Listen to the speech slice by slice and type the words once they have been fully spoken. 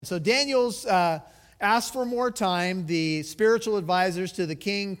So Daniel's asked for more time. The spiritual advisors to the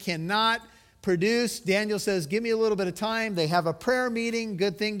king cannot produce. Daniel says, give me a little bit of time. They have a prayer meeting,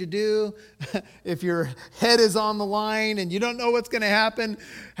 good thing to do. If your head is on the line and you don't know what's going to happen,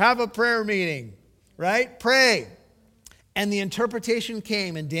 have a prayer meeting, right? Pray. And the interpretation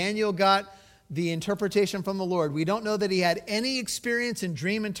came, and Daniel got the interpretation from the Lord. We don't know that he had any experience in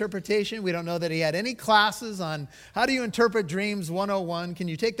dream interpretation. We don't know that he had any classes on how do you interpret dreams 101. Can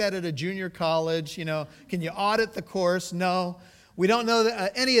you take that at a junior college? Can you audit the course? No. We don't know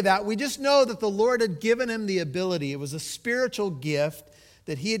any of that. We just know that the Lord had given him the ability. It was a spiritual gift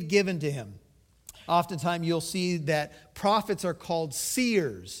that he had given to him. Oftentimes you'll see that prophets are called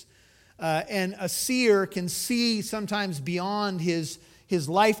seers. And a seer can see sometimes beyond his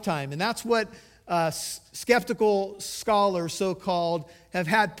lifetime. And that's what skeptical scholars, so-called, have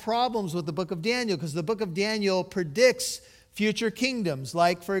had problems with the book of Daniel, because the book of Daniel predicts future kingdoms,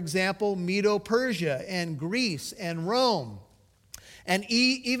 like, for example, Medo-Persia and Greece and Rome. And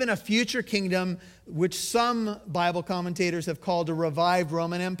even a future kingdom, which some Bible commentators have called a revived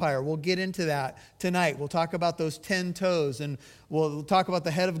Roman Empire. We'll get into that tonight. We'll talk about those 10 toes, and we'll talk about the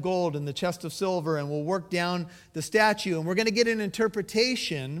head of gold and the chest of silver, and we'll work down the statue. And we're going to get an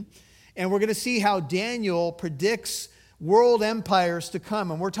interpretation, and we're going to see how Daniel predicts world empires to come.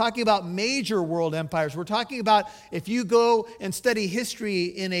 And we're talking about major world empires. We're talking about, if you go and study history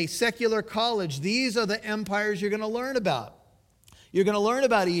in a secular college, these are the empires you're going to learn about. You're going to learn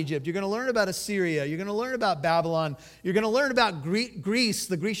about Egypt. You're going to learn about Assyria. You're going to learn about Babylon. You're going to learn about Greece,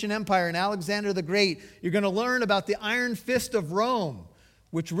 the Grecian Empire, and Alexander the Great. You're going to learn about the iron fist of Rome,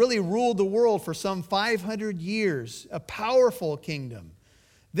 which really ruled the world for some 500 years, a powerful kingdom.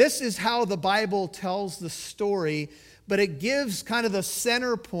 This is how the Bible tells the story, but it gives kind of the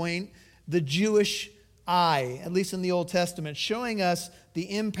center point, the Jewish eye, at least in the Old Testament, showing us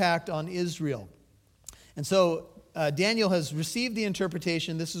the impact on Israel. And so Daniel has received the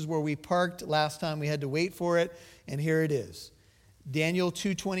interpretation. This is where we parked last time. We had to wait for it, and here it is. Daniel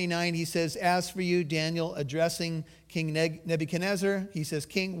 2:29, he says, as for you, Daniel, addressing King Nebuchadnezzar, he says,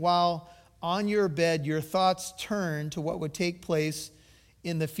 King, while on your bed, your thoughts turn to what would take place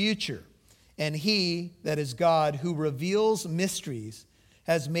in the future. And he, that is God, who reveals mysteries,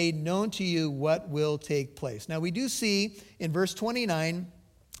 has made known to you what will take place. Now, we do see in verse 29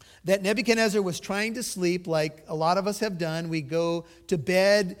 that Nebuchadnezzar was trying to sleep like a lot of us have done. We go to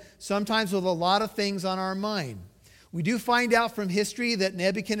bed sometimes with a lot of things on our mind. We do find out from history that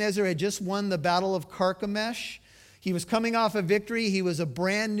Nebuchadnezzar had just won the Battle of Carchemish. He was coming off a victory. He was a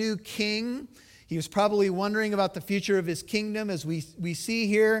brand new king. He was probably wondering about the future of his kingdom. As we see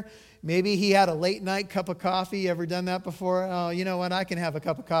here, maybe he had a late night cup of coffee. Ever done that before? Oh, you know what? I can have a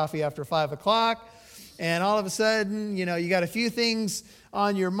cup of coffee after 5 o'clock. And all of a sudden, you got a few things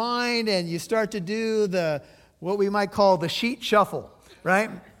on your mind, and you start to do what we might call the sheet shuffle,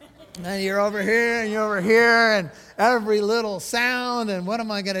 right? And you're over here, and you're over here, and every little sound, and what am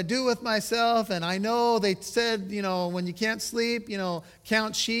I going to do with myself? And I know they said, when you can't sleep,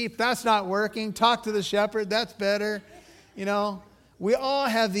 count sheep. That's not working. Talk to the shepherd. That's better. We all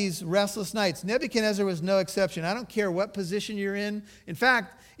have these restless nights. Nebuchadnezzar was no exception. I don't care what position you're in. In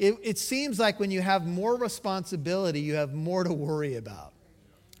fact, it seems like when you have more responsibility, you have more to worry about.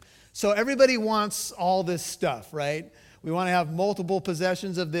 So everybody wants all this stuff, right? We want to have multiple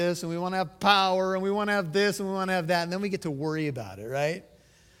possessions of this, and we want to have power, and we want to have this, and we want to have that, and then we get to worry about it, right?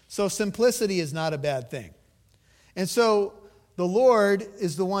 So simplicity is not a bad thing. And so the Lord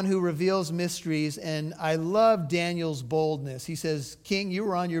is the one who reveals mysteries, and I love Daniel's boldness. He says, King, you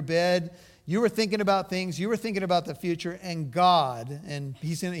were on your bed, you were thinking about things, you were thinking about the future, and God, and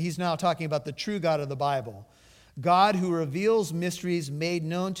he's now talking about the true God of the Bible, God who reveals mysteries made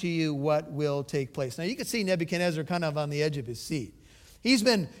known to you what will take place. Now you can see Nebuchadnezzar kind of on the edge of his seat. He's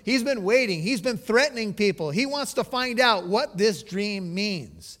been waiting. He's been threatening people. He wants to find out what this dream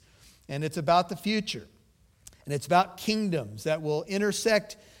means. And it's about the future. And it's about kingdoms that will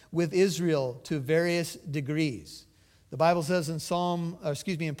intersect with Israel to various degrees. The Bible says in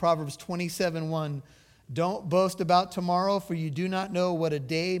Proverbs 27:1, don't boast about tomorrow, for you do not know what a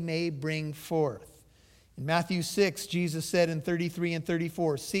day may bring forth. In Matthew 6, Jesus said in 33 and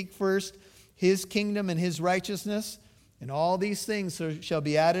 34, seek first his kingdom and his righteousness, and all these things shall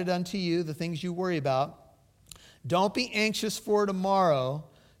be added unto you, the things you worry about. Don't be anxious for tomorrow.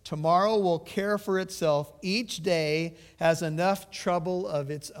 Tomorrow will care for itself. Each day has enough trouble of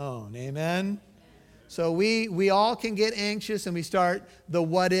its own. Amen? So we all can get anxious, and we start the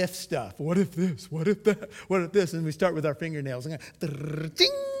what if stuff. What if this? What if that? What if this? And we start with our fingernails. Ding,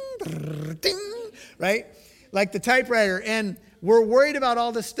 ding, right? like the typewriter. And we're worried about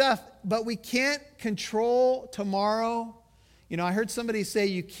all this stuff, but we can't control tomorrow. You know, I heard somebody say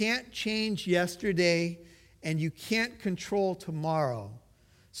you can't change yesterday and you can't control tomorrow.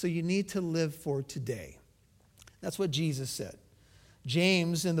 So you need to live for today. That's what Jesus said.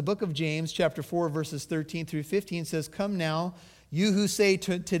 James, in the book of James, chapter 4, verses 13 through 15 says, "Come now, you who say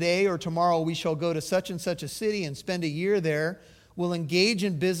today or tomorrow we shall go to such and such a city and spend a year there, will engage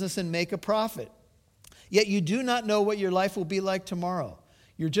in business and make a profit. Yet you do not know what your life will be like tomorrow.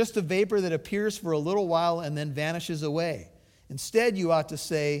 You're just a vapor that appears for a little while and then vanishes away. Instead, you ought to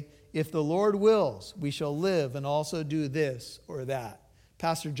say, if the Lord wills, we shall live and also do this or that."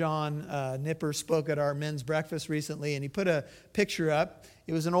 Pastor John Nipper spoke at our men's breakfast recently, and he put a picture up.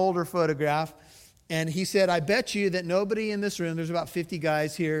 It was an older photograph. And he said, I bet you that nobody in this room, there's about 50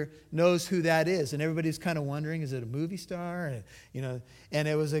 guys here, knows who that is. And everybody's kind of wondering, is it a movie star? And, you know, and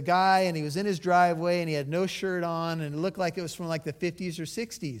it was a guy, and he was in his driveway, and he had no shirt on, and it looked like it was from like the 50s or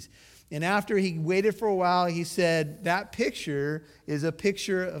 60s. And after he waited for a while, he said, that picture is a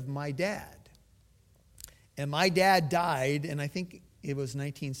picture of my dad. And my dad died, and I think it was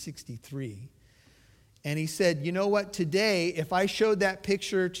 1963. And he said, you know what, today, if I showed that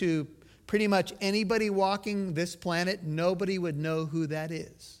picture to pretty much anybody walking this planet, nobody would know who that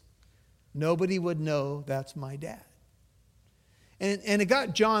is. Nobody would know that's my dad. And it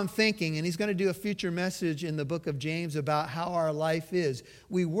got John thinking, and he's going to do a future message in the book of James about how our life is.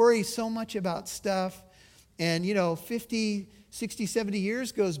 We worry so much about stuff, and 50, 60, 70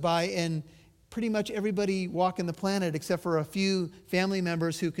 years goes by, and pretty much everybody walking the planet, except for a few family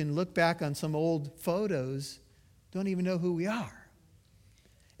members who can look back on some old photos, don't even know who we are.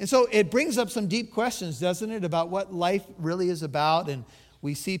 And so it brings up some deep questions, doesn't it, about what life really is about. And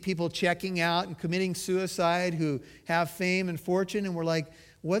we see people checking out and committing suicide who have fame and fortune, and we're like,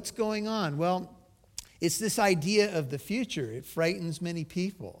 what's going on? Well, it's this idea of the future. It frightens many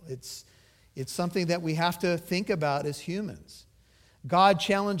people. It's something that we have to think about as humans. God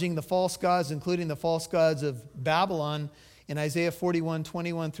challenging the false gods, including the false gods of Babylon, in Isaiah 41,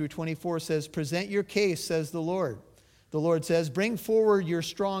 21 through 24 says, present your case, says the Lord. The Lord says, bring forward your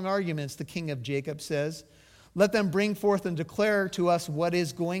strong arguments, the King of Jacob says. Let them bring forth and declare to us what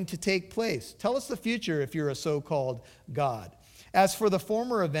is going to take place. Tell us the future if you're a so-called God. As for the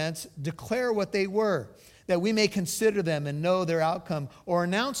former events, declare what they were, that we may consider them and know their outcome, or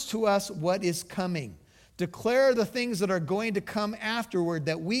announce to us what is coming. Declare the things that are going to come afterward,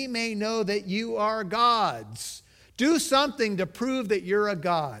 that we may know that you are gods. Do something to prove that you're a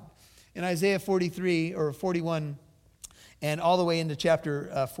God. In Isaiah 43 or 41 and all the way into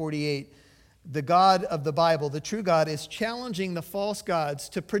chapter 48, the God of the Bible, the true God, is challenging the false gods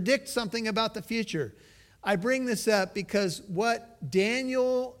to predict something about the future. I bring this up because what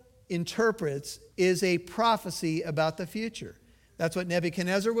Daniel interprets is a prophecy about the future. That's what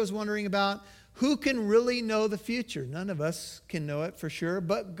Nebuchadnezzar was wondering about. Who can really know the future? None of us can know it for sure,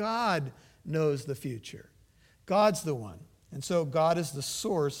 but God knows the future. God's the one. And so God is the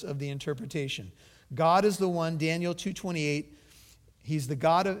source of the interpretation. God is the one, Daniel 2:28, he's the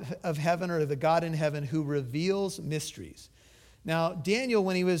God of heaven, or the God in heaven, who reveals mysteries. Now, Daniel,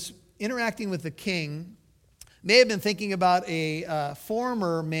 when he was interacting with the king, may have been thinking about a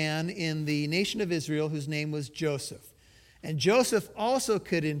former man in the nation of Israel whose name was Joseph. And Joseph also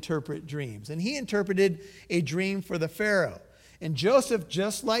could interpret dreams. And he interpreted a dream for the Pharaoh. And Joseph,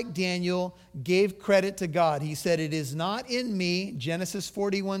 just like Daniel, gave credit to God. He said, it is not in me, Genesis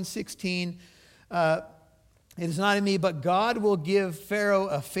 41:16, it is not in me, but God will give Pharaoh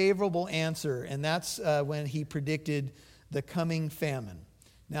a favorable answer. And that's when he predicted the coming famine.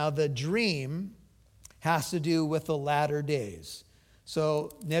 Now, the dream has to do with the latter days.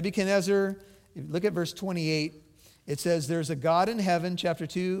 So Nebuchadnezzar, look at verse 28. It says, there's a God in heaven, chapter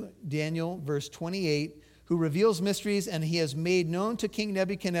 2, Daniel, verse 28, who reveals mysteries, and he has made known to King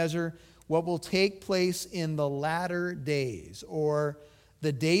Nebuchadnezzar what will take place in the latter days, or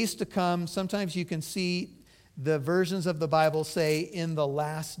the days to come. Sometimes you can see the versions of the Bible say in the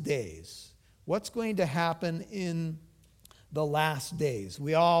last days. What's going to happen in the last days?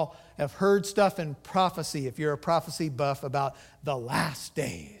 We all have heard stuff in prophecy, if you're a prophecy buff, about the last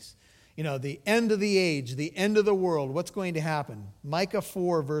days. The end of the age, the end of the world, what's going to happen? Micah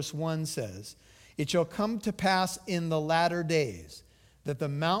 4 verse 1 says, it shall come to pass in the latter days that the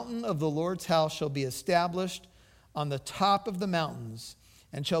mountain of the Lord's house shall be established on the top of the mountains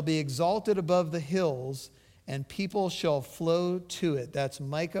and shall be exalted above the hills, and people shall flow to it. That's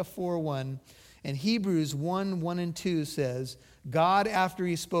Micah 4:1. And Hebrews 1:1 and 2 says, God, after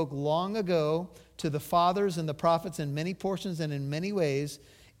he spoke long ago to the fathers and the prophets in many portions and in many ways,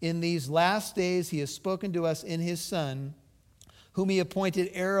 in these last days he has spoken to us in his Son, whom he appointed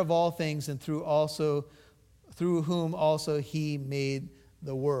heir of all things, and through whom also he made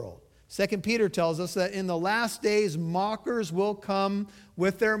the world. 2 Peter tells us that in the last days mockers will come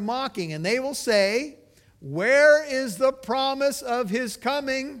with their mocking, and they will say, where is the promise of his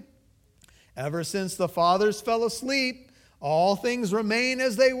coming? Ever since the fathers fell asleep, all things remain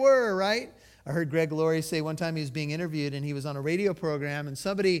as they were, right? I heard Greg Laurie say one time he was being interviewed and he was on a radio program and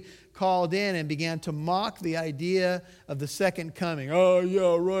somebody called in and began to mock the idea of the second coming. Oh,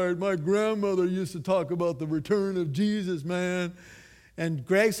 yeah, right. My grandmother used to talk about the return of Jesus, man. And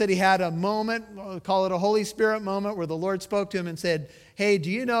Greg said he had a moment, we'll call it a Holy Spirit moment, where the Lord spoke to him and said, hey, do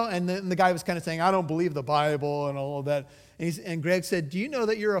you know, and the guy was kind of saying, I don't believe the Bible and all of that. And Greg said, do you know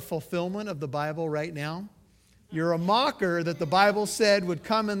that you're a fulfillment of the Bible right now? You're a mocker that the Bible said would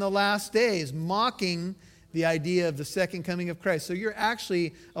come in the last days, mocking the idea of the second coming of Christ. So you're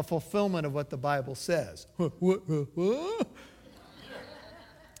actually a fulfillment of what the Bible says. Who,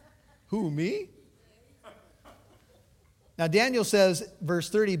 me? Now Daniel says, verse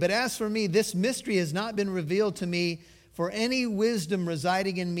 30, but as for me, this mystery has not been revealed to me for any wisdom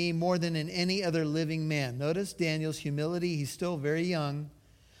residing in me more than in any other living man. Notice Daniel's humility. He's still very young.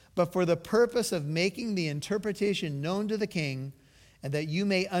 But for the purpose of making the interpretation known to the king, and that you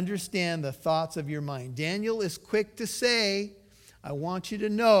may understand the thoughts of your mind. Daniel is quick to say, I want you to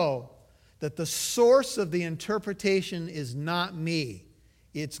know that the source of the interpretation is not me,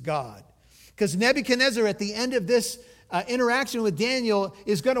 it's God. Because Nebuchadnezzar, at the end of this interaction with Daniel,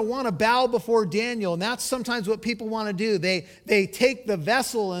 is going to want to bow before Daniel. And that's sometimes what people want to do. They take the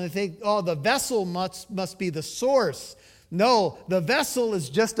vessel and they think, oh, the vessel must be the source. No, the vessel is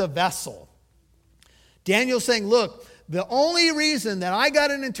just a vessel. Daniel's saying, look, the only reason that I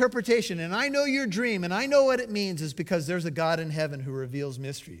got an interpretation and I know your dream and I know what it means is because there's a God in heaven who reveals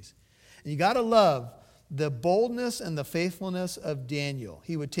mysteries. And you got to love the boldness and the faithfulness of Daniel.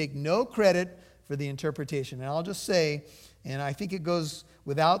 He would take no credit for the interpretation. And I'll just say, and I think it goes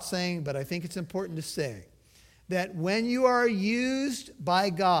without saying, but I think it's important to say, that when you are used by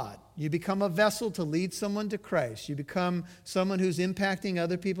God, you become a vessel to lead someone to Christ. You become someone who's impacting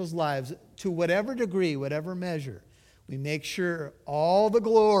other people's lives to whatever degree, whatever measure. We make sure all the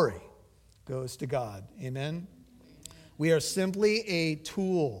glory goes to God. Amen? We are simply a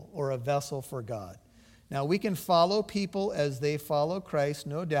tool or a vessel for God. Now, we can follow people as they follow Christ,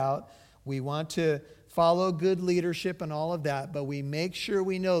 no doubt. We want to follow good leadership and all of that, but we make sure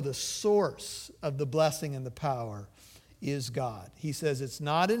we know the source of the blessing and the power is God. He says, it's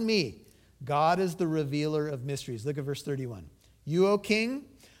not in me. God is the revealer of mysteries. Look at verse 31. You, O king,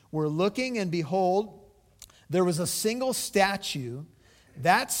 were looking, and behold, there was a single statue.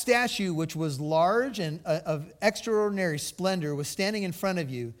 That statue, which was large and of extraordinary splendor, was standing in front of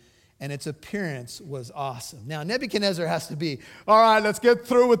you, and its appearance was awesome. Now, Nebuchadnezzar has to be, all right, let's get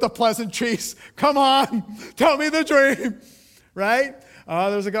through with the pleasantries. Come on, tell me the dream, right?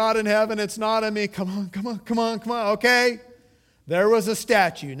 There's a God in heaven. It's not in me. Come on. Okay. There was a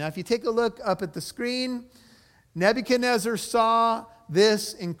statue. Now, if you take a look up at the screen, Nebuchadnezzar saw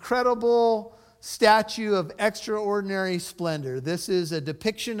this incredible statue of extraordinary splendor. This is a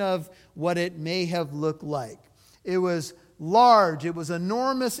depiction of what it may have looked like. It was large. It was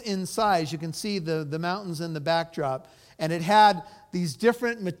enormous in size. You can see the mountains in the backdrop. And it had these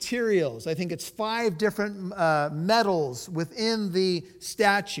different materials. I think it's 5 different metals within the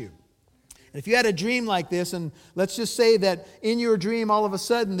statue. And if you had a dream like this, and let's just say that in your dream, all of a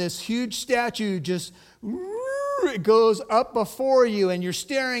sudden, this huge statue just it goes up before you, and you're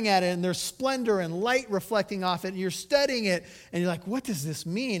staring at it, and there's splendor and light reflecting off it, and you're studying it, and you're like, what does this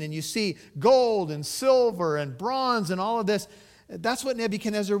mean? And you see gold and silver and bronze and all of this. That's what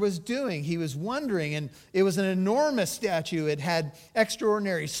Nebuchadnezzar was doing. He was wondering, and it was an enormous statue. It had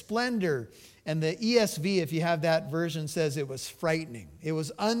extraordinary splendor. And the ESV, if you have that version, says it was frightening. It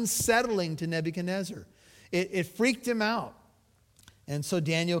was unsettling to Nebuchadnezzar. It freaked him out. And so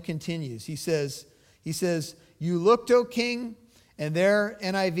Daniel continues. He says, you looked, O king, and there,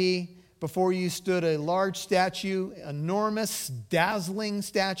 NIV, before you stood a large statue, enormous, dazzling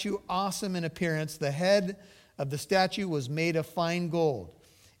statue, awesome in appearance. The head of the statue was made of fine gold,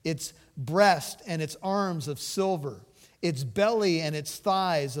 its breast and its arms of silver, its belly and its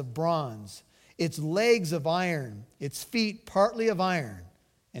thighs of bronze, its legs of iron, its feet partly of iron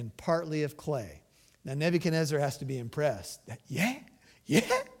and partly of clay. Now Nebuchadnezzar has to be impressed. Yeah.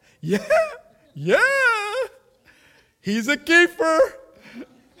 He's a keeper.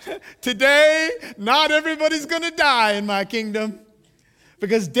 Today, not everybody's going to die in my kingdom.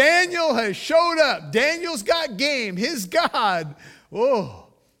 Because Daniel has showed up. Daniel's got game. His God,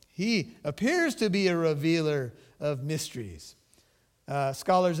 He appears to be a revealer of mysteries.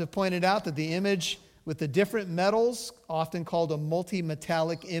 Scholars have pointed out that the image with the different metals, often called a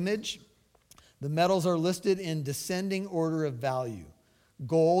multi-metallic image, the metals are listed in descending order of value.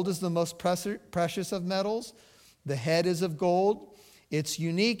 Gold is the most precious of metals. The head is of gold. It's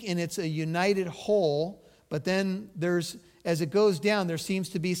unique and it's a united whole, but then as it goes down, there seems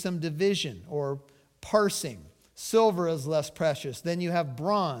to be some division or parsing. Silver is less precious. Then you have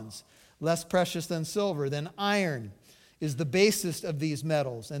bronze, less precious than silver. Then iron is the basest of these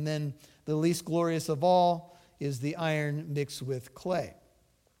metals. And then the least glorious of all is the iron mixed with clay.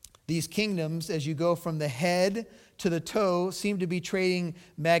 These kingdoms, as you go from the head to the toe, seem to be trading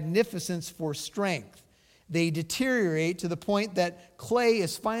magnificence for strength. They deteriorate to the point that clay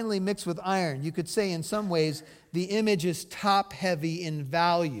is finally mixed with iron. You could say in some ways the image is top-heavy in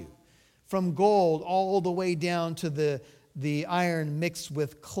value, from gold all the way down to the iron mixed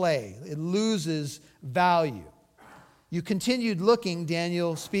with clay. It loses value. You continued looking,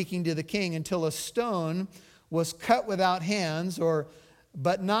 Daniel speaking to the king, until a stone was cut without hands,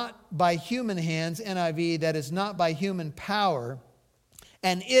 but not by human hands, NIV, that is not by human power.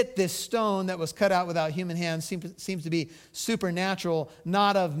 And this stone that was cut out without human hands, seems to be supernatural,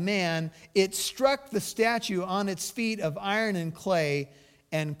 not of man. It struck the statue on its feet of iron and clay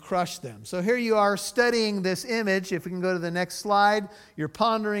and crushed them. So here you are studying this image. If we can go to the next slide, you're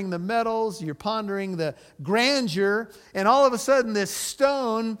pondering the metals, you're pondering the grandeur, and all of a sudden this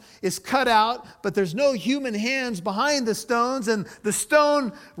stone is cut out, but there's no human hands behind the stones, and the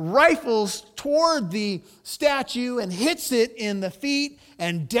stone rifles toward the statue and hits it in the feet,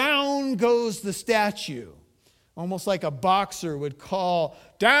 and down goes the statue. Almost like a boxer would call,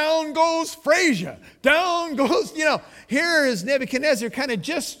 down goes Frazier, down goes, here is Nebuchadnezzar kind of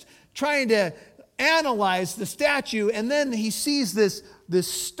just trying to analyze the statue, and then he sees this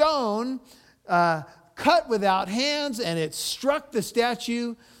stone cut without hands, and it struck the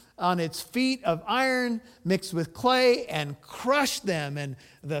statue on its feet of iron mixed with clay and crushed them. And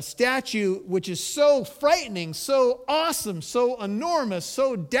the statue, which is so frightening, so awesome, so enormous,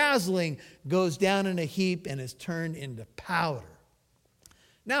 so dazzling, goes down in a heap and is turned into powder.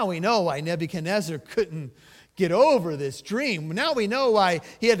 Now we know why Nebuchadnezzar couldn't get over this dream. Now we know why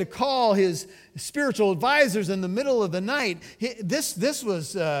he had to call his spiritual advisors in the middle of the night. This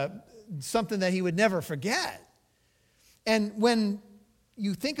was something that he would never forget. And when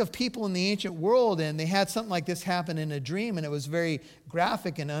you think of people in the ancient world and they had something like this happen in a dream and it was very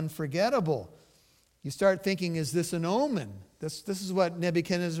graphic and unforgettable, you start thinking, is this an omen? This is what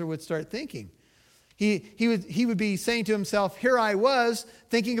Nebuchadnezzar would start thinking. He would be saying to himself, here I was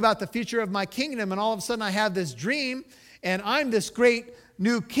thinking about the future of my kingdom, and all of a sudden I have this dream, and I'm this great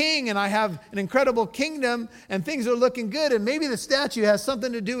new king, and I have an incredible kingdom, and things are looking good, and maybe the statue has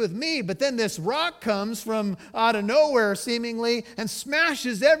something to do with me, but then this rock comes from out of nowhere, seemingly, and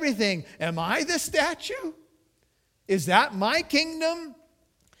smashes everything. Am I the statue? Is that my kingdom?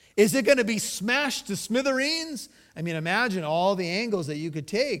 Is it going to be smashed to smithereens? I mean, imagine all the angles that you could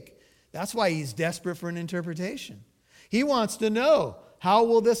take. That's why he's desperate for an interpretation. He wants to know, how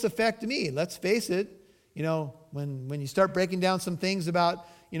will this affect me? Let's face it, when you start breaking down some things about,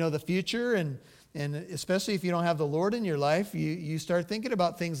 the future, and especially if you don't have the Lord in your life, you start thinking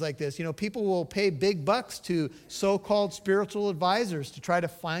about things like this. People will pay big bucks to so-called spiritual advisors to try to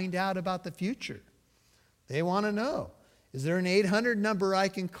find out about the future. They want to know, is there an 800 number I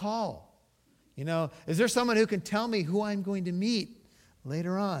can call? Is there someone who can tell me who I'm going to meet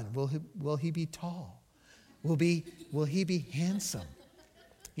later on? Will he be tall? Will he be handsome?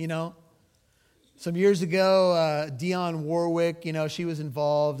 Some years ago, Dionne Warwick, she was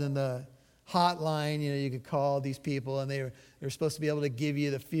involved in the hotline. You could call these people, and they were supposed to be able to give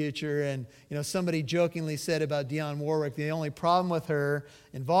you the future. And somebody jokingly said about Dionne Warwick, the only problem with her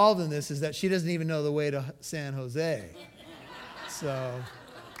involved in this is that she doesn't even know the way to San Jose. So,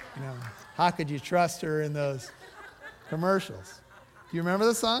 how could you trust her in those commercials? Do you remember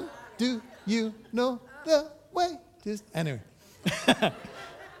the song? Do you know the way? Anyway.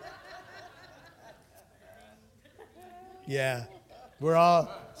 Yeah. We're all,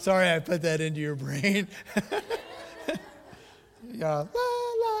 sorry I put that into your brain. Yeah. La,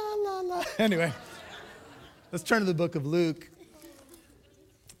 la, la, la. Anyway. Let's turn to the book of Luke.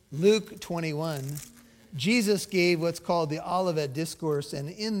 Luke 21. Jesus gave what's called the Olivet Discourse, and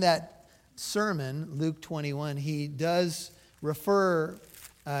in that sermon, Luke 21, he does refer,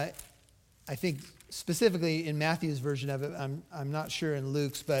 I think specifically in Matthew's version of it, I'm not sure in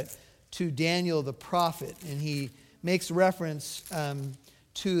Luke's, but to Daniel the prophet. And he makes reference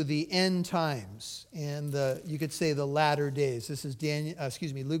to the end times and you could say the latter days. This is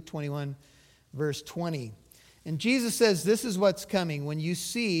Luke 21, verse 20. And Jesus says this is what's coming. When you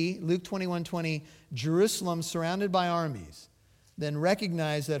see, Luke 21:20, Jerusalem surrounded by armies, then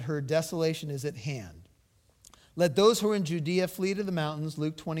recognize that her desolation is at hand. Let those who are in Judea flee to the mountains,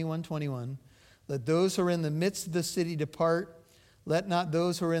 Luke 21:21. Let those who are in the midst of the city depart. Let not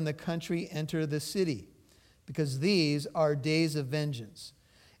those who are in the country enter the city, because these are days of vengeance,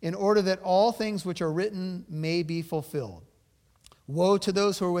 in order that all things which are written may be fulfilled. Woe to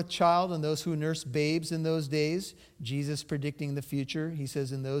those who are with child and those who nurse babes in those days. Jesus predicting the future. He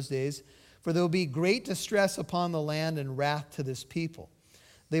says in those days, for there will be great distress upon the land and wrath to this people.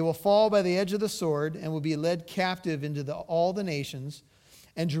 They will fall by the edge of the sword and will be led captive into all the nations.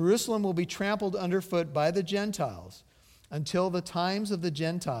 And Jerusalem will be trampled underfoot by the Gentiles until the times of the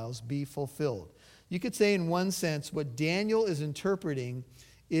Gentiles be fulfilled. You could say in one sense what Daniel is interpreting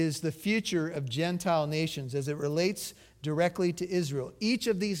is the future of Gentile nations as it relates directly to Israel. Each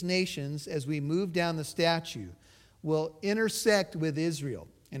of these nations, as we move down the statue, will intersect with Israel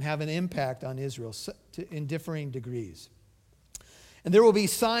and have an impact on Israel in differing degrees. And there will be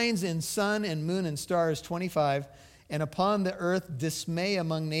signs in sun and moon and stars, 25, and upon the earth dismay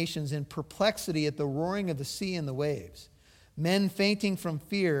among nations in perplexity at the roaring of the sea and the waves. Men fainting from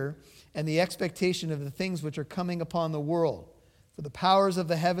fear and the expectation of the things which are coming upon the world. For the powers of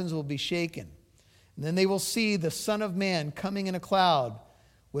the heavens will be shaken. And then they will see the Son of Man coming in a cloud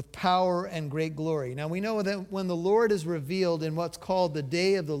with power and great glory. Now we know that when the Lord is revealed in what's called the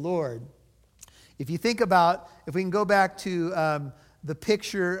day of the Lord, if you think about, if we can go back to the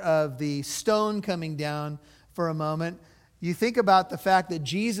picture of the stone coming down for a moment, you think about the fact that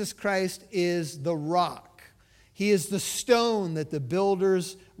Jesus Christ is the rock. He is the stone that the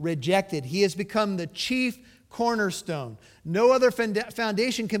builders rejected. He has become the chief cornerstone. No other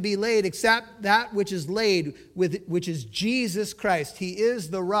foundation can be laid except that which is laid, which is Jesus Christ. He is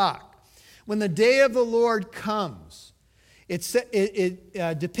the rock. When the day of the Lord comes,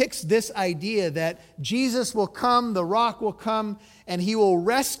 it depicts this idea that Jesus will come, the rock will come, and he will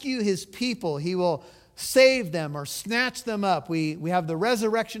rescue his people. He will save them or snatch them up. We have the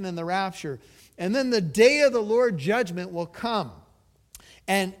resurrection and the rapture. And then the day of the Lord judgment will come.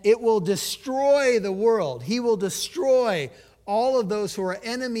 And it will destroy the world. He will destroy all of those who are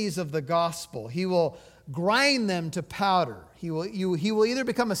enemies of the gospel. He will grind them to powder. He will either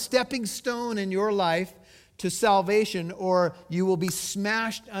become a stepping stone in your life to salvation, or you will be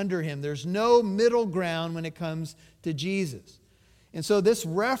smashed under him. There's no middle ground when it comes to Jesus. And so this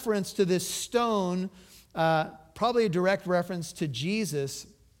reference to this stone, probably a direct reference to Jesus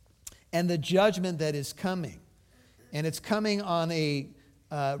and the judgment that is coming. And it's coming on a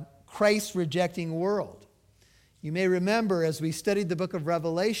Christ-rejecting world. You may remember as we studied the book of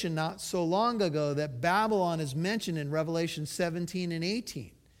Revelation not so long ago that Babylon is mentioned in Revelation 17 and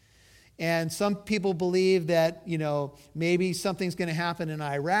 18. And some people believe that, maybe something's going to happen in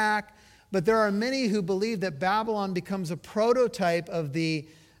Iraq. But there are many who believe that Babylon becomes a prototype of the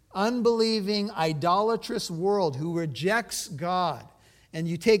unbelieving, idolatrous world who rejects God. And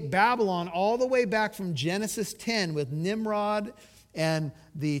you take Babylon all the way back from Genesis 10 with Nimrod and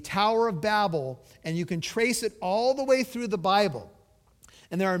the Tower of Babel, and you can trace it all the way through the Bible.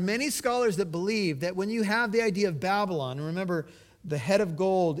 And there are many scholars that believe that when you have the idea of Babylon, and remember, the head of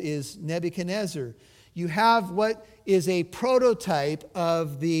gold is Nebuchadnezzar, you have what is a prototype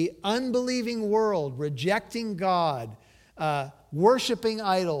of the unbelieving world, rejecting God, worshiping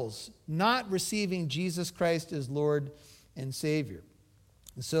idols, not receiving Jesus Christ as Lord and Savior.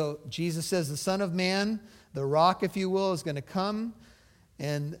 And so Jesus says the Son of Man, the rock, if you will, is going to come.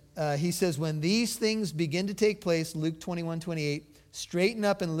 And he says, when these things begin to take place, Luke 21:28, straighten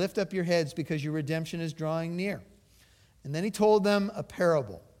up and lift up your heads because your redemption is drawing near. And then he told them a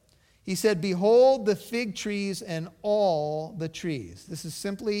parable. He said, behold the fig trees and all the trees. This is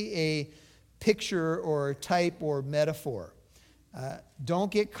simply a picture or type or metaphor.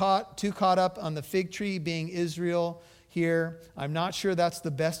 Don't get too caught up on the fig tree being Israel here. I'm not sure that's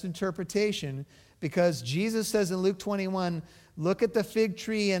the best interpretation, because Jesus says in Luke 21, look at the fig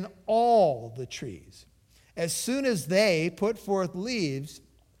tree and all the trees. As soon as they put forth leaves,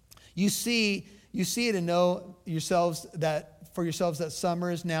 you see it and know for yourselves that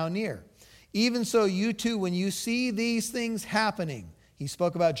summer is now near. Even so, you too, when you see these things happening, he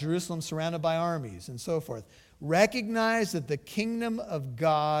spoke about Jerusalem surrounded by armies and so forth, recognize that the kingdom of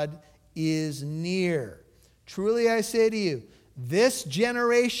God is near. Truly I say to you, this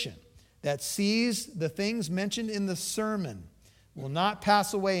generation that sees the things mentioned in the sermon will not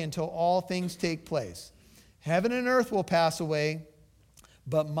pass away until all things take place. Heaven and earth will pass away,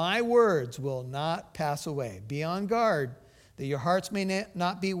 But my words will not pass away. Be on guard, that your hearts may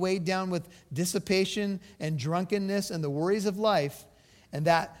not be weighed down with dissipation and drunkenness and the worries of life, and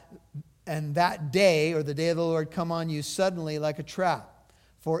that day, or the day of the Lord, come on you suddenly like a trap.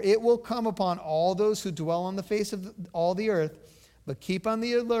 For it will come upon all those who dwell on the face of all the earth. But keep on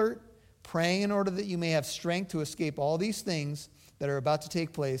the alert, praying in order that you may have strength to escape all these things that are about to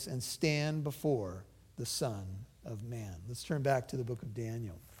take place and stand before the Son of Man. Let's turn back to the book of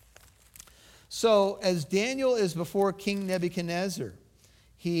Daniel. So, as Daniel is before King Nebuchadnezzar,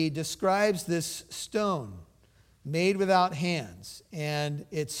 he describes this stone made without hands, and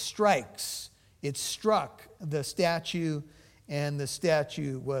it struck the statue, and the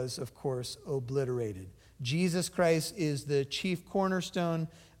statue was, of course, obliterated. Jesus Christ is the chief cornerstone.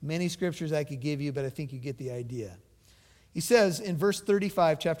 Many scriptures I could give you, but I think you get the idea. He says in verse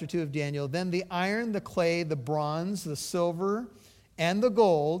 35, chapter 2 of Daniel, then the iron, the clay, the bronze, the silver, and the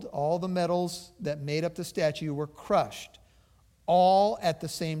gold, all the metals that made up the statue, were crushed, all at the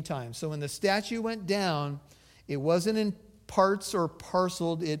same time. So when the statue went down, it wasn't in parts or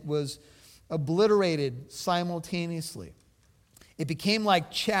parceled, it was obliterated simultaneously. It became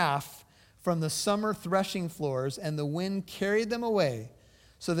like chaff from the summer threshing floors, and the wind carried them away,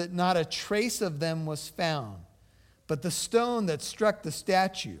 so that not a trace of them was found. But the stone that struck the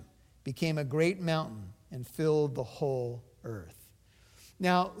statue became a great mountain and filled the whole earth.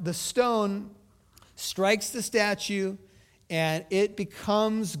 Now, the stone strikes the statue, and it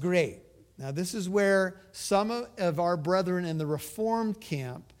becomes great. Now, this is where some of our brethren in the Reformed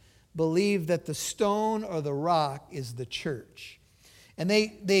camp believe that the stone or the rock is the church. And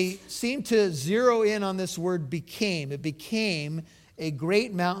they seem to zero in on this word became. It became a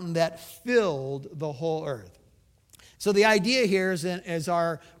great mountain that filled the whole earth. So the idea here is, as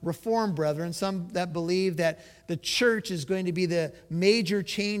our Reformed brethren, some that believe that the church is going to be the major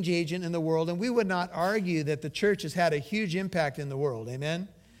change agent in the world, and we would not argue that the church has had a huge impact in the world, amen?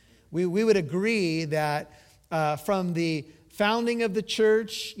 We would agree that from the founding of the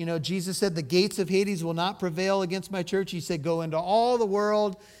church, Jesus said the gates of Hades will not prevail against my church. He said go into all the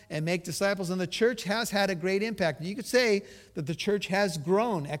world and make disciples, and the church has had a great impact. You could say that the church has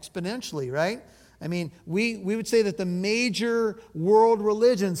grown exponentially, right? I mean, we would say that the major world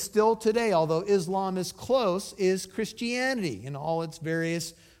religion still today, although Islam is close, is Christianity in all its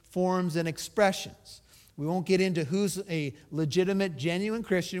various forms and expressions. We won't get into who's a legitimate, genuine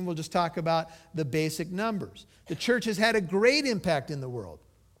Christian. We'll just talk about the basic numbers. The church has had a great impact in the world.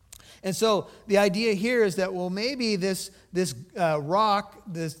 And so the idea here is that, well, maybe this rock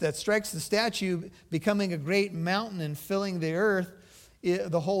that strikes the statue becoming a great mountain and filling the earth,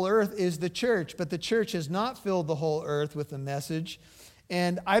 the whole earth, is the church. But the church has not filled the whole earth with the message.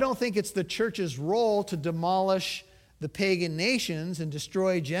 And I don't think it's the church's role to demolish the pagan nations and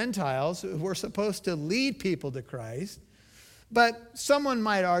destroy Gentiles. We're supposed to lead people to Christ. But someone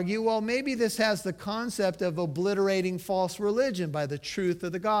might argue, well, maybe this has the concept of obliterating false religion by the truth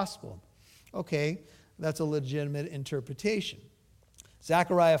of the gospel. Okay, that's a legitimate interpretation.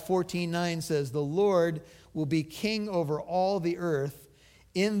 Zechariah 14:9 says, the Lord will be king over all the earth.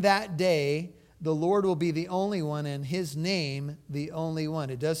 In that day, the Lord will be the only one, and his name the only one.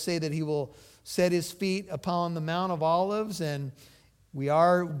 It does say that he will set his feet upon the Mount of Olives, and we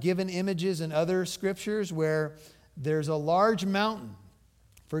are given images in other scriptures where there's a large mountain.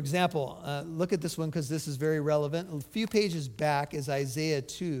 For example, look at this one because this is very relevant. A few pages back is Isaiah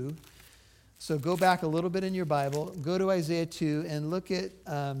 2. So go back a little bit in your Bible. Go to Isaiah 2 and look at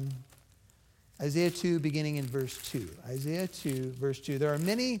Isaiah 2 beginning in verse 2. Isaiah 2, verse 2. There are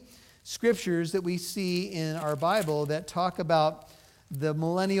many scriptures that we see in our Bible that talk about the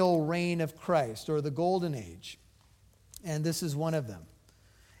millennial reign of Christ or the golden age. And this is one of them.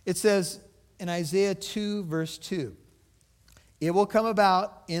 It says in Isaiah 2, verse 2, it will come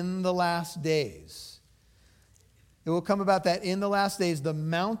about in the last days. It will come about that in the last days, the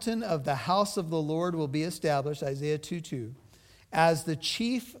mountain of the house of the Lord will be established, Isaiah 2:2, as the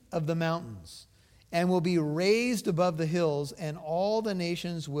chief of the mountains, and will be raised above the hills, and all the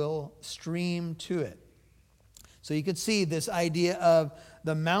nations will stream to it. So you could see this idea of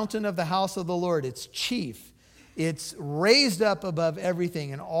the mountain of the house of the Lord. It's chief. It's raised up above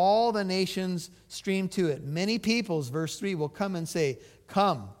everything, and all the nations stream to it. Many peoples, verse 3, will come and say,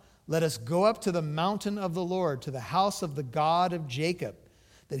 come, let us go up to the mountain of the Lord, to the house of the God of Jacob,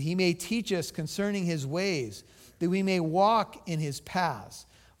 that he may teach us concerning his ways, that we may walk in his paths.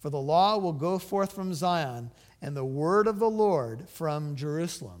 For the law will go forth from Zion, and the word of the Lord from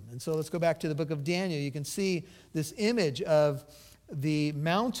Jerusalem. And so let's go back to the book of Daniel. You can see this image of the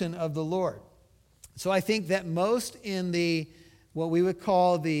mountain of the Lord. So I think that most in the what we would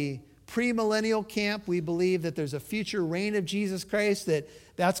call the premillennial camp. We believe that there's a future reign of Jesus Christ,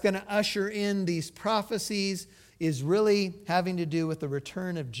 that's going to usher in these prophecies, is really having to do with the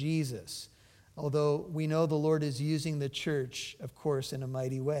return of Jesus. Although we know the Lord is using the church, of course, in a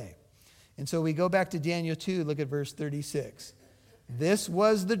mighty way. And so we go back to Daniel 2, look at verse 36. This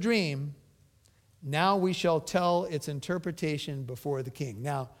was the dream. Now we shall tell its interpretation before the king.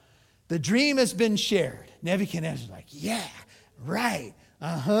 Now, the dream has been shared. Nebuchadnezzar's like, yeah, right,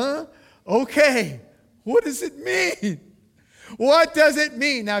 okay. What does it mean? What does it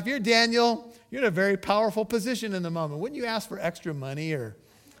mean? Now, if you're Daniel, you're in a very powerful position in the moment. Wouldn't you ask for extra money or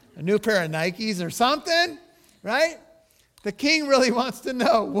a new pair of Nikes or something, right? The king really wants to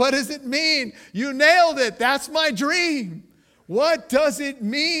know, what does it mean? You nailed it. That's my dream. What does it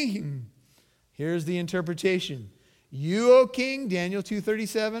mean? Here's the interpretation. You, O king, Daniel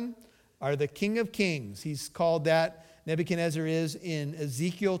 2:37, are the king of kings. He's called that, Nebuchadnezzar is, in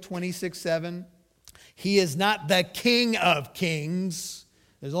Ezekiel 26:7. He is not the king of kings.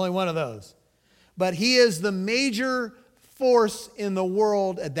 There's only one of those. But he is the major force in the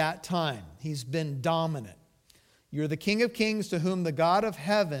world at that time. He's been dominant. You're the king of kings to whom the God of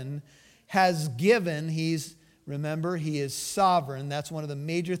heaven has given. Remember, he is sovereign. That's one of the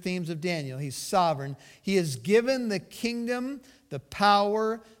major themes of Daniel. He's sovereign. He has given the kingdom, the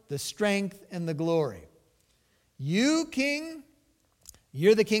power, the strength, and the glory. You, king,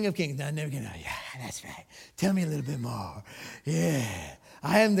 you're the king of kings. Now, Nebuchadnezzar, yeah, that's right. Tell me a little bit more. Yeah,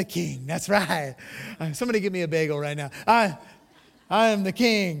 I am the king. That's right. Somebody give me a bagel right now. I am the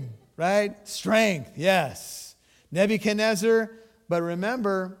king, right? Strength, yes. Nebuchadnezzar, but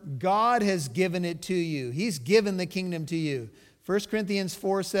remember, God has given it to you. He's given the kingdom to you. 1 Corinthians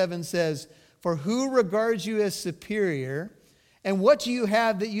 4:7 says, for who regards you as superior, and what do you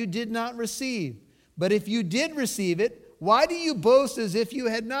have that you did not receive? But if you did receive it, why do you boast as if you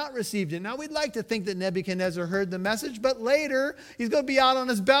had not received it? Now, we'd like to think that Nebuchadnezzar heard the message, but later he's going to be out on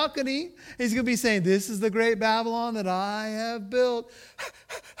his balcony. He's going to be saying, this is the great Babylon that I have built.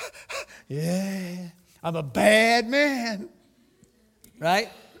 Yeah, I'm a bad man. Right?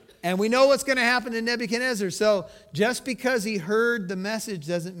 And we know what's going to happen to Nebuchadnezzar. So just because he heard the message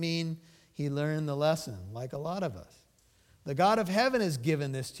doesn't mean he learned the lesson, like a lot of us. The God of heaven has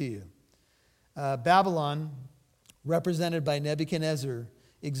given this to you. Babylon, represented by Nebuchadnezzar,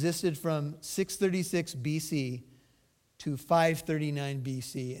 existed from 636 BC to 539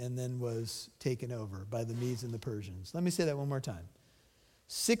 BC and then was taken over by the Medes and the Persians. Let me say that one more time.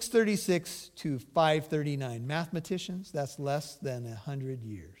 636 to 539. Mathematicians, that's less than 100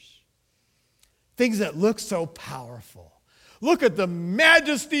 years. Things that look so powerful. Look at the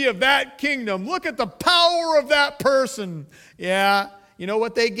majesty of that kingdom. Look at the power of that person. Yeah, you know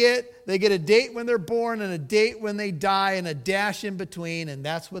what they get? They get a date when they're born and a date when they die and a dash in between, and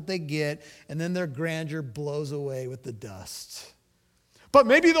that's what they get. And then their grandeur blows away with the dust. But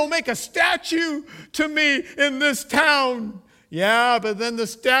maybe they'll make a statue to me in this town. Yeah, but then the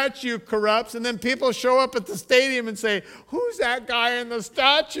statue corrupts, and then people show up at the stadium and say, who's that guy in the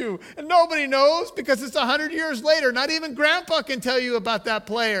statue? And nobody knows because it's 100 years later. Not even Grandpa can tell you about that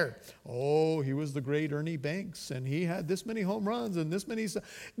player. Oh, he was the great Ernie Banks, and he had this many home runs and this many...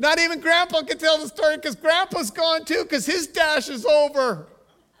 Not even Grandpa can tell the story because Grandpa's gone too because his dash is over.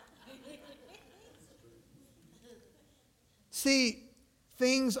 See,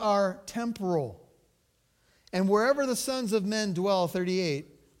 things are temporal. And wherever the sons of men dwell, 38,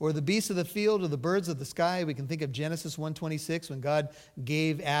 or the beasts of the field or the birds of the sky, we can think of Genesis 1:26 when God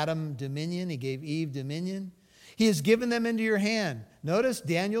gave Adam dominion, he gave Eve dominion. He has given them into your hand. Notice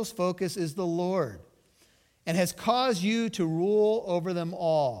Daniel's focus is the Lord and has caused you to rule over them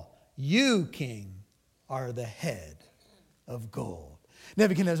all. You, king, are the head of gold.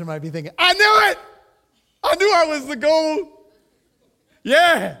 Nebuchadnezzar might be thinking, I knew it! I knew I was the gold.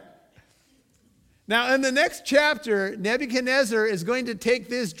 Yeah. Now, in the next chapter, Nebuchadnezzar is going to take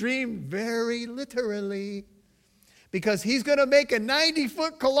this dream very literally because he's going to make a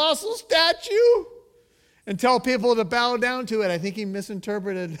 90-foot colossal statue and tell people to bow down to it. I think he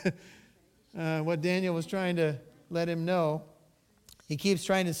misinterpreted what Daniel was trying to let him know. He keeps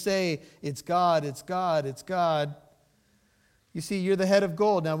trying to say, it's God, it's God, it's God. You see, you're the head of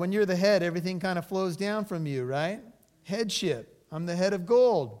gold. Now, when you're the head, everything kind of flows down from you, right? Headship. I'm the head of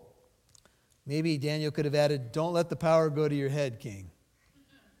gold. Maybe Daniel could have added, don't let the power go to your head, king,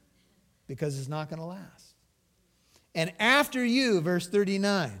 because it's not going to last. And after you, verse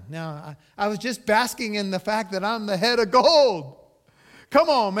 39. Now, I was just basking in the fact that I'm the head of gold. Come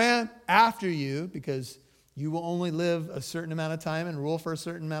on, man. After you, because you will only live a certain amount of time and rule for a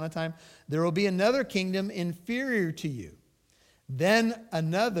certain amount of time, there will be another kingdom inferior to you. Then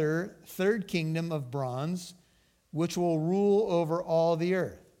another third kingdom of bronze, which will rule over all the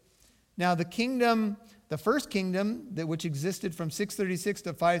earth. Now the first kingdom, which existed from 636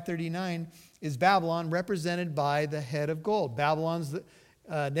 to 539, is Babylon, represented by the head of gold.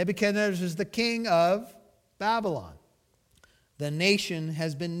 Nebuchadnezzar is the king of Babylon. The nation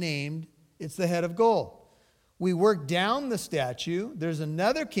has been named, it's the head of gold. We work down the statue. There's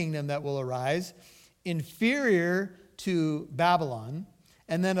another kingdom that will arise, inferior to Babylon,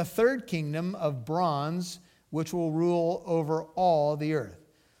 and then a third kingdom of bronze, which will rule over all the earth.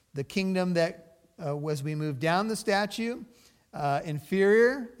 The kingdom that, as we move down the statue,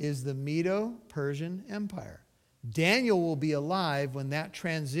 inferior is the Medo-Persian Empire. Daniel will be alive when that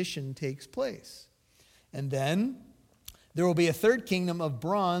transition takes place. And then there will be a third kingdom of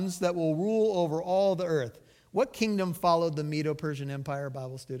bronze that will rule over all the earth. What kingdom followed the Medo-Persian Empire,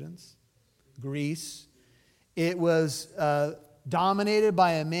 Bible students? Greece. It was dominated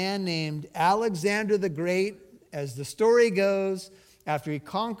by a man named Alexander the Great. As the story goes, after he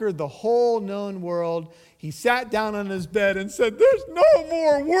conquered the whole known world, he sat down on his bed and said, "There's no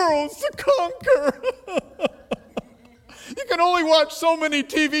more worlds to conquer." You can only watch so many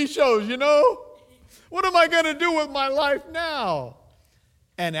TV shows, you know? What am I going to do with my life now?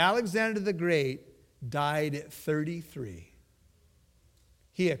 And Alexander the Great died at 33.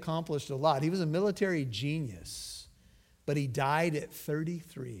 He accomplished a lot. He was a military genius, but he died at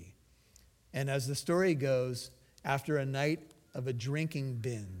 33. And as the story goes, after a night of a drinking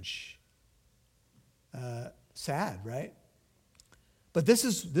binge. Sad, right? But this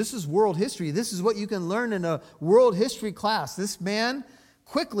is world history. This is what you can learn in a world history class. This man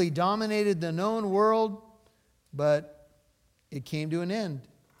quickly dominated the known world, but it came to an end.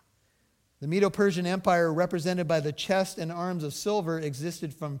 The Medo-Persian Empire, represented by the chest and arms of silver,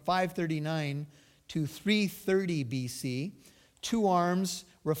 existed from 539 to 330 BC. Two arms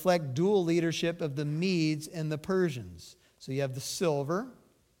reflect dual leadership of the Medes and the Persians. So you have the silver.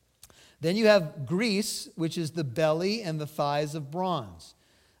 Then you have Greece, which is the belly and the thighs of bronze.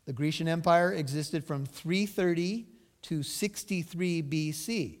 The Grecian Empire existed from 330 to 63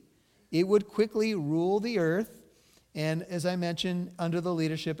 BC. It would quickly rule the earth, and as I mentioned, under the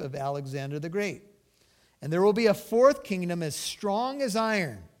leadership of Alexander the Great. And there will be a fourth kingdom as strong as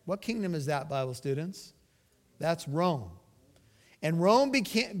iron. What kingdom is that, Bible students? That's Rome. And Rome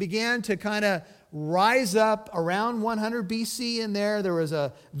began to kind of rise up around 100 BC in there. There was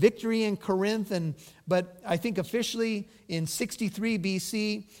a victory in Corinth, but I think officially in 63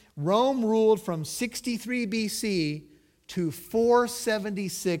 BC, Rome ruled from 63 BC to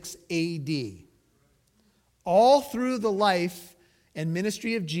 476 AD. All through the life and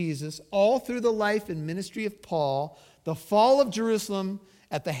ministry of Jesus, all through the life and ministry of Paul, the fall of Jerusalem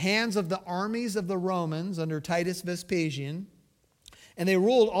at the hands of the armies of the Romans under Titus Vespasian, and they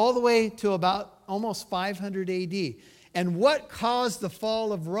ruled all the way to about almost 500 AD. And what caused the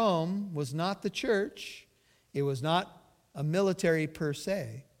fall of Rome was not the church. It was not a military per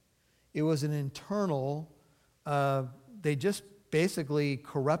se. It was an internal, they just basically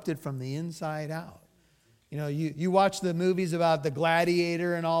corrupted from the inside out. You know, you watch the movies about the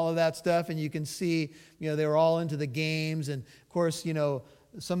Gladiator and all of that stuff, and you can see, they were all into the games. And, of course,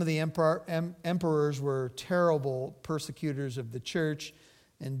 some of the emperors were terrible persecutors of the church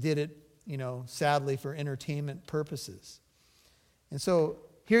and did it, sadly for entertainment purposes. And so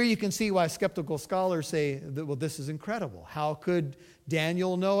here you can see why skeptical scholars say that, well, this is incredible. How could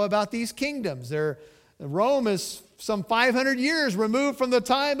Daniel know about these kingdoms? Rome is some 500 years removed from the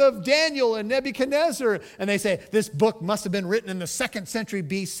time of Daniel and Nebuchadnezzar. And they say, this book must have been written in the 2nd century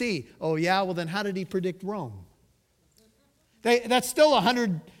BC. Oh, yeah? Well, then how did he predict Rome? That's still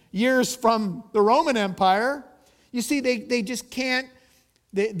 100 years from the Roman Empire. You see, they just can't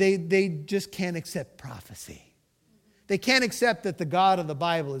accept prophecy. They can't accept that the God of the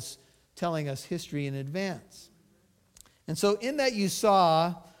Bible is telling us history in advance. And so in that you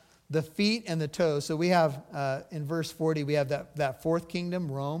saw the feet and the toes. So we have, in verse 40, we have that fourth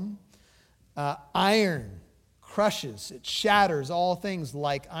kingdom, Rome. Iron crushes, it shatters all things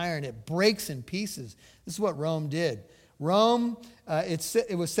like iron. It breaks in pieces. This is what Rome did. Rome,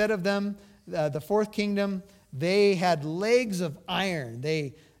 it was said of them, the fourth kingdom, they had legs of iron.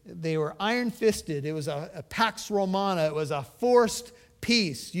 They were iron-fisted. It was a Pax Romana. It was a forced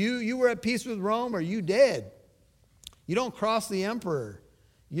peace. You were at peace with Rome, or you dead. You don't cross the emperor.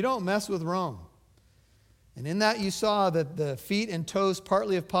 You don't mess with Rome. And in that you saw that the feet and toes,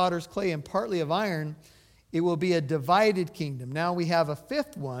 partly of potter's clay and partly of iron, it will be a divided kingdom. Now we have a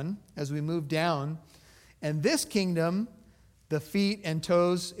fifth one as we move down. And this kingdom, the feet and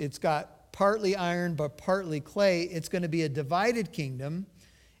toes, it's got partly iron but partly clay. It's going to be a divided kingdom.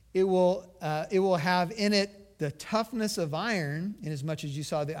 It will have in it the toughness of iron, inasmuch as you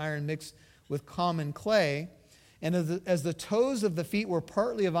saw the iron mixed with common clay. And as the toes of the feet were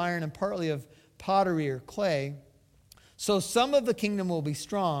partly of iron and partly of pottery or clay, so some of the kingdom will be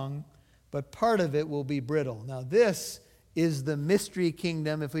strong, but part of it will be brittle. Now this is the mystery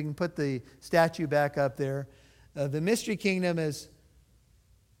kingdom. If we can put the statue back up there. The mystery kingdom is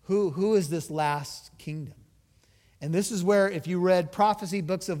who is this last kingdom? And this is where, if you read prophecy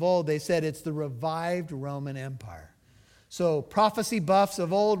books of old, they said it's the revived Roman Empire. So prophecy buffs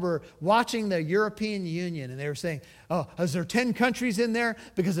of old were watching the European Union, and they were saying, oh, is there 10 countries in there?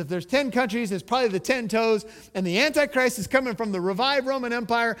 Because if there's 10 countries, it's probably the 10 toes, and the Antichrist is coming from the revived Roman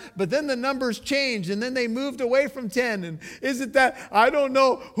Empire, but then the numbers changed, and then they moved away from 10. And is it that? I don't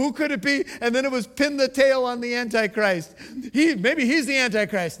know. Who could it be? And then it was pin the tail on the Antichrist. Maybe he's the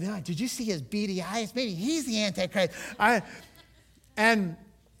Antichrist. No, did you see his beady eyes? Maybe he's the Antichrist.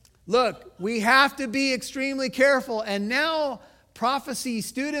 Look, we have to be extremely careful. And now prophecy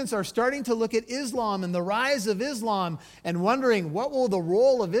students are starting to look at Islam and the rise of Islam and wondering, what will the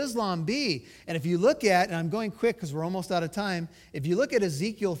role of Islam be? And if you look at, and I'm going quick because we're almost out of time, if you look at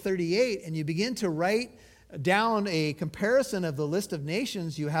Ezekiel 38 and you begin to write down a comparison of the list of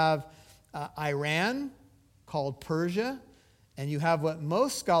nations, you have Iran, called Persia, and you have what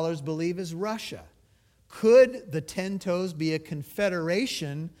most scholars believe is Russia. Could the 10 toes be a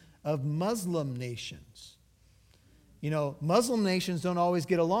confederation of Muslim nations? You know, Muslim nations don't always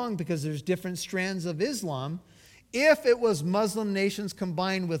get along because there's different strands of Islam. If it was Muslim nations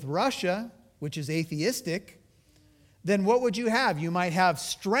combined with Russia, which is atheistic, then what would you have? You might have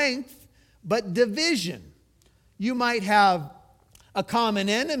strength, but division. You might have a common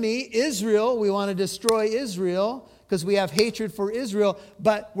enemy, Israel. We want to destroy Israel because we have hatred for Israel,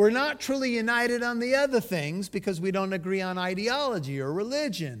 but we're not truly united on the other things because we don't agree on ideology or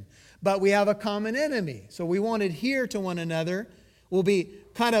religion. But we have a common enemy, so we won't adhere to one another. We'll be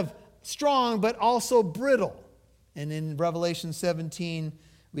kind of strong, but also brittle. And in Revelation 17,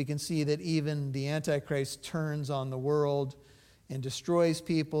 we can see that even the Antichrist turns on the world and destroys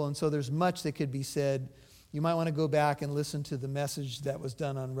people. And so there's much that could be said. You might want to go back and listen to the message that was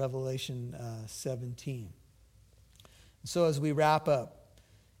done on Revelation 17. So as we wrap up,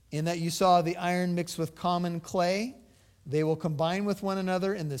 in that you saw the iron mixed with common clay, they will combine with one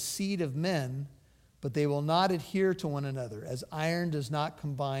another in the seed of men, but they will not adhere to one another, as iron does not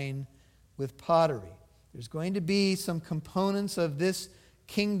combine with pottery. There's going to be some components of this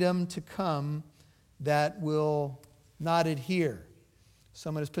kingdom to come that will not adhere.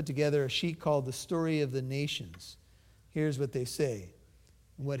 Someone has put together a sheet called The Story of the Nations. Here's what they say,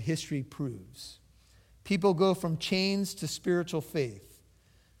 and what history proves. People go from chains to spiritual faith,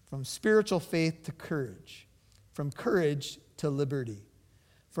 from spiritual faith to courage, from courage to liberty,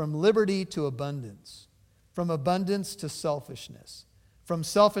 from liberty to abundance, from abundance to selfishness, from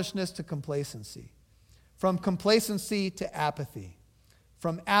selfishness to complacency, from complacency to apathy,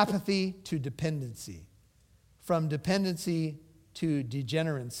 from apathy to dependency, from dependency to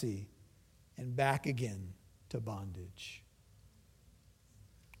degeneracy, and back again to bondage.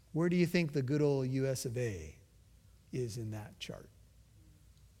 Where do you think the good old US of A is in that chart?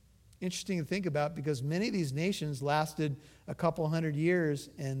 Interesting to think about, because many of these nations lasted a couple hundred years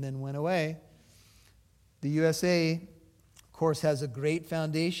and then went away. The USA, of course, has a great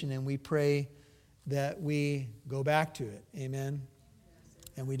foundation, and we pray that we go back to it. Amen?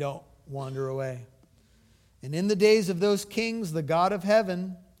 And we don't wander away. And in the days of those kings, the God of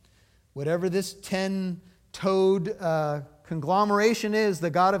heaven, whatever this 10-toed conglomeration is, the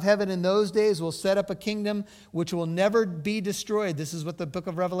God of heaven in those days will set up a kingdom which will never be destroyed. This is what the book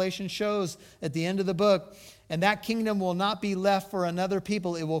of Revelation shows at the end of the book. And that kingdom will not be left for another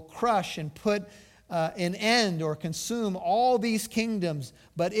people. It will crush and put an end or consume all these kingdoms,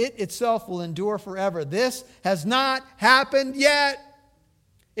 but it itself will endure forever. This has not happened yet.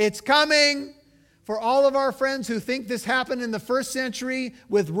 It's coming. For all of our friends who think this happened in the first century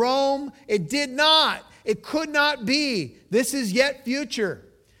with Rome, it did not. It could not be. This is yet future.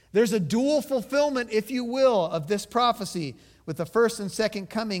 There's a dual fulfillment, if you will, of this prophecy with the first and second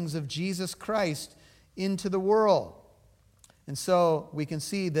comings of Jesus Christ into the world. And so we can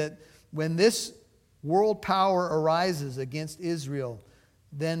see that when this world power arises against Israel,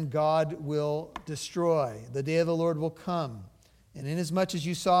 then God will destroy. The day of the Lord will come. And inasmuch as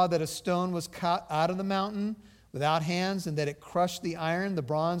you saw that a stone was cut out of the mountain without hands, and that it crushed the iron, the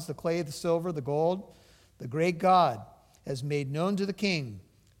bronze, the clay, the silver, the gold, the great God has made known to the king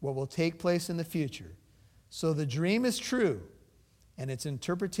what will take place in the future. So the dream is true, and its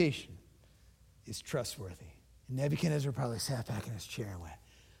interpretation is trustworthy. And Nebuchadnezzar probably sat back in his chair and went,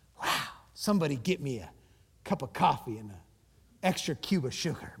 wow, somebody get me a cup of coffee and an extra cube of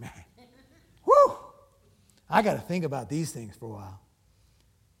sugar, man. Woo! I got to think about these things for a while.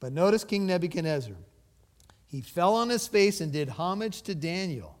 But notice King Nebuchadnezzar. He fell on his face and did homage to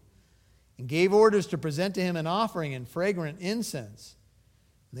Daniel and gave orders to present to him an offering and fragrant incense.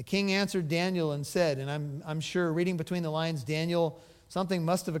 And the king answered Daniel and said, and I'm sure reading between the lines, something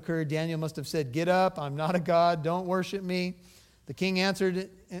must have occurred. Daniel must have said, get up, I'm not a god, don't worship me. The king answered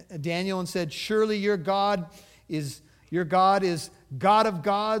Daniel and said, surely your God is God of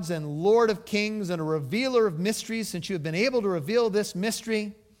gods and Lord of kings and a revealer of mysteries, since you have been able to reveal this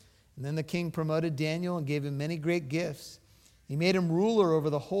mystery. And then the king promoted Daniel and gave him many great gifts. He made him ruler over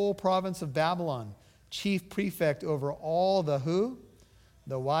the whole province of Babylon, chief prefect over all the who?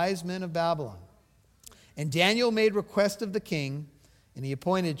 The wise men of Babylon. And Daniel made request of the king, and he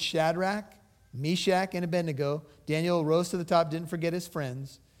appointed Shadrach, Meshach, and Abednego. Daniel rose to the top, didn't forget his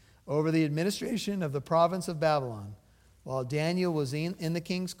friends, over the administration of the province of Babylon. While Daniel was in the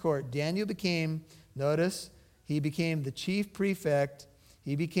king's court, Daniel became, notice, he became the chief prefect.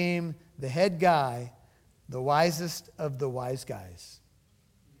 He became the head guy, the wisest of the wise guys.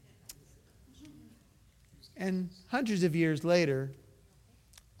 And hundreds of years later,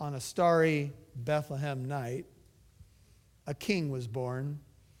 on a starry Bethlehem night, a king was born.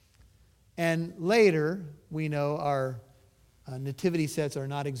 And later, we know our nativity sets are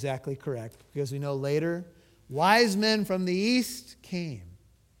not exactly correct, because we know later, wise men from the east came.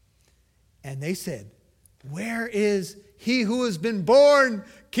 And they said, where is he who has been born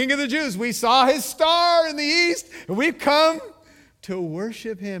King of the Jews? We saw his star in the east, and we've come to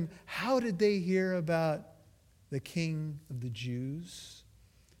worship him. How did they hear about the King of the Jews?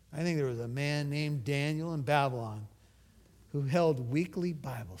 I think there was a man named Daniel in Babylon who held weekly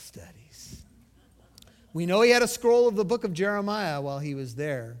Bible studies. We know he had a scroll of the book of Jeremiah while he was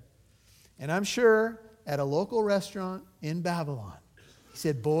there. And I'm sure at a local restaurant in Babylon, he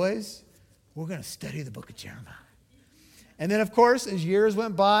said, boys, we're going to study the book of Jeremiah. And then, of course, as years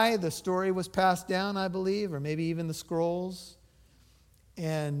went by, the story was passed down, I believe, or maybe even the scrolls.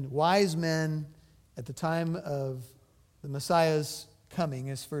 And wise men at the time of the Messiah's coming,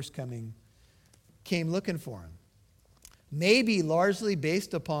 his first coming, came looking for him. Maybe largely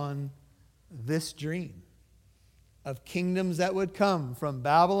based upon this dream of kingdoms that would come from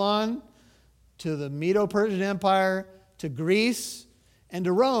Babylon to the Medo-Persian Empire to Greece and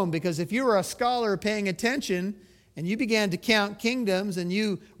to Rome. Because if you were a scholar paying attention and you began to count kingdoms and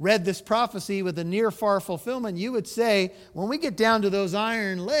you read this prophecy with a near-far fulfillment, you would say, when we get down to those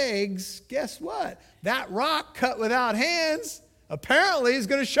iron legs, guess what? That rock cut without hands apparently is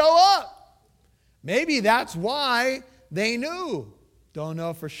going to show up. Maybe that's why they knew. Don't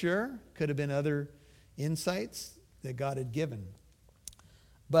know for sure. Could have been other insights that God had given.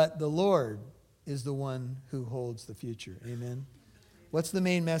 But the Lord is the one who holds the future. Amen. What's the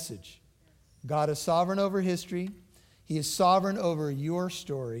main message? God is sovereign over history. He is sovereign over your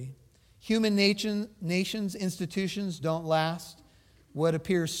story. Human nations, institutions don't last. What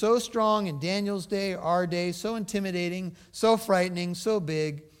appears so strong in Daniel's day, our day, so intimidating, so frightening, so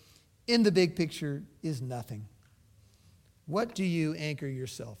big, in the big picture is nothing. What do you anchor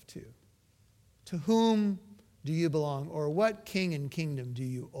yourself to? To whom do you belong? Or what king and kingdom do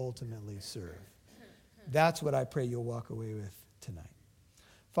you ultimately serve? That's what I pray you'll walk away with tonight.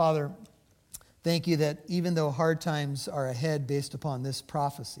 Father, thank you that even though hard times are ahead based upon this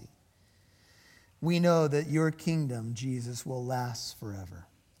prophecy, we know that your kingdom, Jesus, will last forever.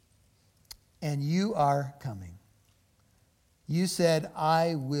 And you are coming. You said,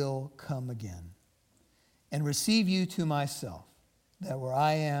 I will come again and receive you to myself, that where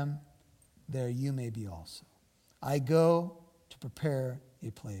I am, there you may be also. I go to prepare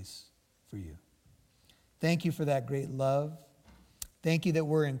a place for you. Thank you for that great love. Thank you that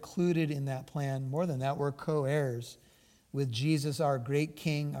we're included in that plan. More than that, we're co-heirs with Jesus, our great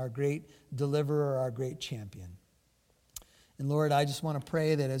King, our great deliverer, our great champion. And Lord, I just want to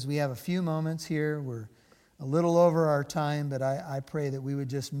pray that as we have a few moments here, we're a little over our time, but I pray that we would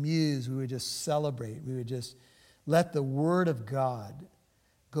just muse, we would just celebrate, we would just let the Word of God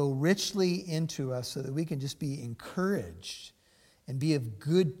go richly into us so that we can just be encouraged and be of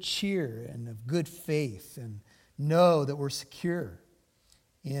good cheer and of good faith and know that we're secure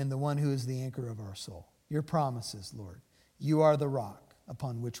in the one who is the anchor of our soul. Your promises, Lord. You are the rock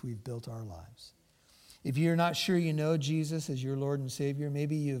upon which we've built our lives. If you're not sure you know Jesus as your Lord and Savior,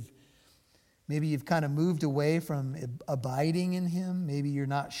 maybe you've kind of moved away from abiding in him. Maybe you're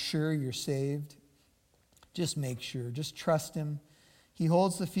not sure you're saved. Just make sure. Just trust him. He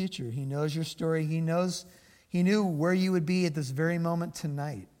holds the future. He knows your story. He knew where you would be at this very moment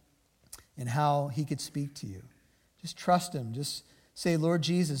tonight and how he could speak to you. Just trust him. Just say, Lord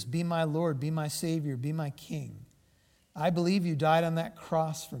Jesus, be my Lord, be my Savior, be my King. I believe you died on that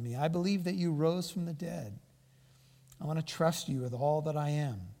cross for me. I believe that you rose from the dead. I want to trust you with all that I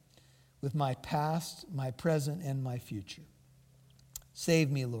am, with my past, my present, and my future. Save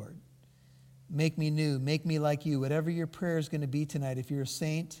me, Lord. Make me new. Make me like you. Whatever your prayer is going to be tonight, if you're a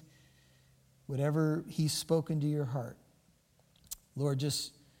saint, whatever he's spoken to your heart, Lord,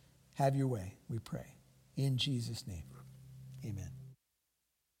 just have your way, we pray. In Jesus' name, amen.